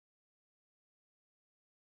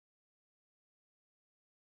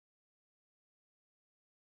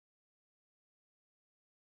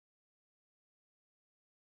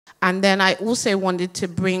And then I also wanted to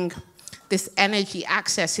bring this energy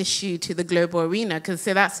access issue to the global arena, because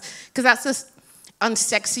that's this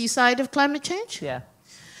unsexy side of climate change. Yeah.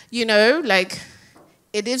 You know, like,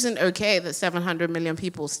 it isn't okay that 700 million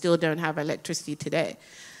people still don't have electricity today.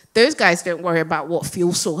 Those guys don't worry about what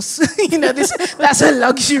fuel source. You know, that's a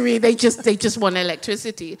luxury. They just want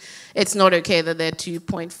electricity. It's not okay that there are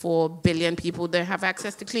 2.4 billion people that have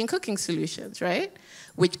access to clean cooking solutions, right?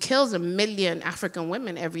 Which kills 1 million African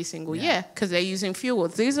women every single year because they're using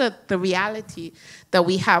fuels. These are the reality that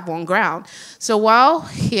we have on ground. So while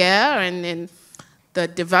here and in the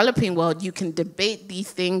developing world, you can debate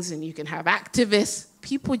these things and you can have activists,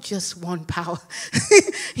 people just want power.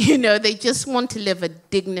 You know, they just want to live a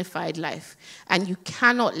dignified life. And you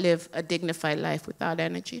cannot live a dignified life without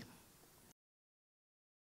energy.